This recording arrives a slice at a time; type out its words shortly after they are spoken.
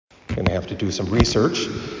going to have to do some research.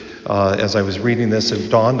 As I was reading this, it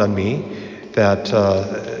dawned on me that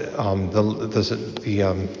the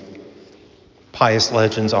pious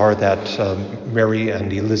legends are that Mary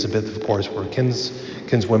and Elizabeth, of course, were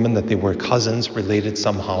kinswomen, that they were cousins, related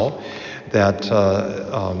somehow, that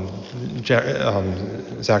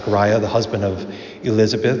Zachariah, the husband of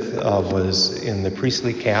Elizabeth, was in the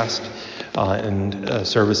priestly caste in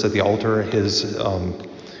service at the altar. His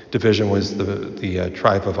division was the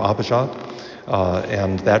tribe of Abijah,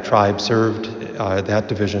 and that tribe that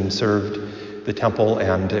division served the temple,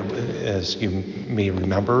 and as you may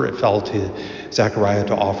remember, it fell to Zechariah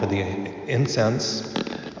to offer the incense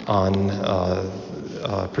on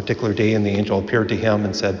a particular day, and the angel appeared to him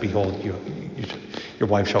and said, "Behold, your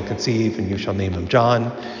wife shall conceive, and you shall name him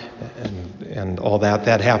John," and all that.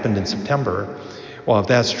 That happened in September. Well, if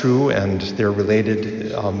that's true and they're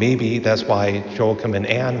related, maybe that's why Joachim and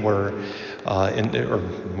Anne were, or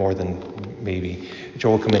more than maybe,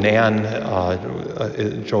 Joachim and Anne,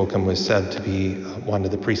 Joachim was said to be one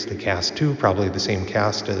of the priestly caste too, probably the same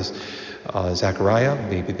caste as Zechariah,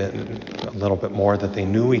 maybe a little bit more that they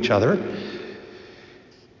knew each other.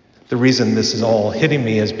 The reason this is all hitting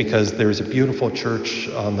me is because there's a beautiful church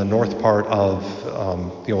on the north part of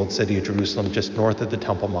the old city of Jerusalem, just north of the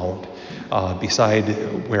Temple Mount, beside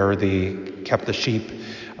where they kept the sheep, in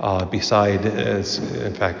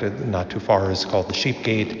fact, not too far, is called the Sheep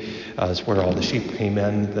Gate. It's where all the sheep came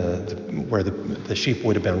in, where the sheep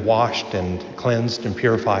would have been washed and cleansed and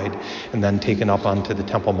purified, and then taken up onto the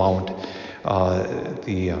Temple Mount.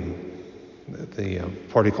 The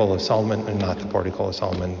portico of Solomon, not the portico of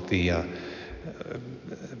Solomon, the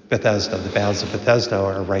Bethesda, the baths of Bethesda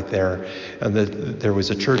are right there. And there was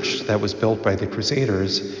a church that was built by the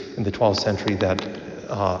Crusaders in the 12th century that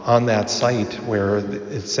on that site where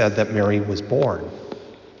it said that Mary was born.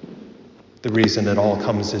 The reason it all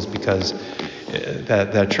comes is because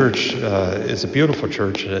that church is a beautiful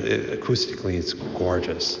church. Acoustically, it's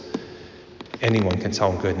gorgeous. Anyone can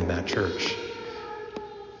sound good in that church.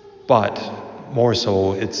 But more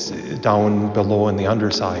so, it's down below in the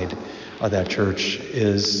underside of that church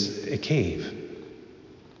is a cave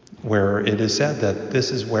where it is said that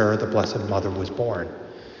this is where the Blessed Mother was born.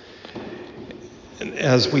 And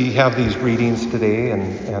as we have these readings today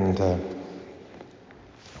and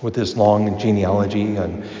with this long genealogy,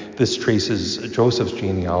 and this traces Joseph's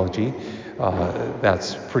genealogy,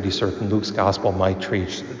 that's pretty certain. Luke's gospel might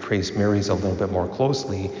trace Mary's a little bit more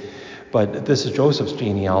closely, but this is Joseph's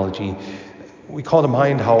genealogy. We call to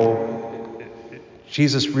mind how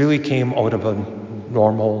Jesus really came out of a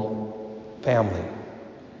normal family.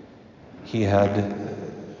 He had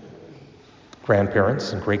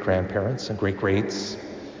grandparents and great-grandparents and great-greats,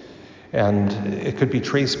 and it could be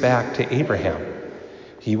traced back to Abraham.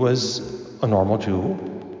 He was a normal Jew.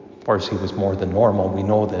 Of course, he was more than normal, we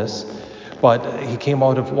know this, but he came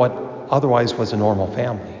out of what otherwise was a normal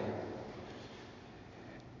family.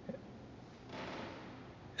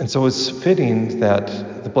 And so it's fitting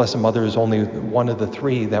that the Blessed Mother is only one of the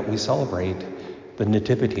three that we celebrate the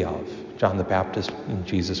nativity of, John the Baptist and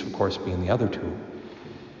Jesus, of course, being the other two.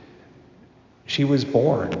 She was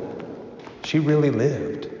born. She really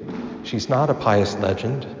lived. She's not a pious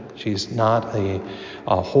legend. She's not a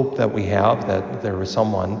hope that we have that there is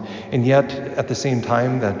someone. And yet, at the same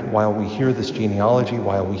time, that while we hear this genealogy,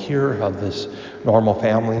 while we hear of this normal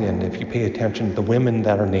family, and if you pay attention, the women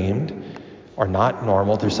that are named are not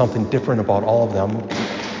normal. There's something different about all of them.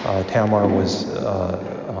 Tamar was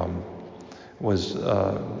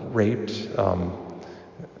raped.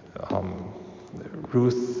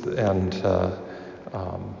 Ruth and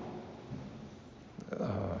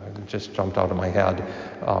just jumped out of my head.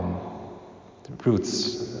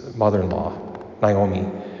 Ruth's mother-in-law, Naomi,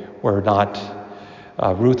 were not.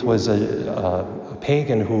 Ruth was a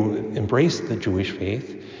pagan who embraced the Jewish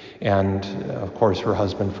faith. And, of course, her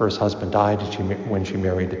first husband died when she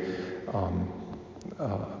married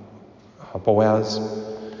Boaz.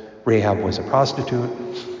 Rahab was a prostitute.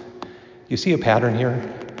 You see a pattern here?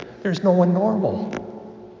 There's no one normal.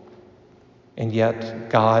 And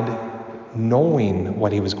yet, God, knowing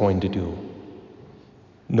what he was going to do,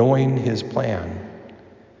 knowing his plan,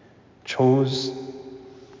 chose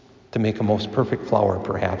to make a most perfect flower,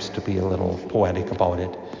 perhaps, to be a little poetic about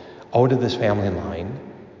it, out of this family line,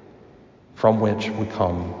 from which would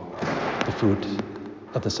come the fruit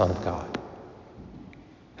of the Son of God.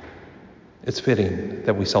 It's fitting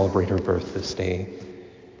that we celebrate her birth this day.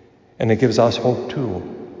 And it gives us hope, too,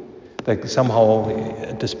 that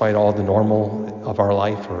somehow, despite all the normal of our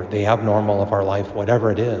life, or the abnormal of our life,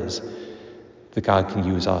 whatever it is, that God can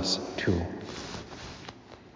use us, too.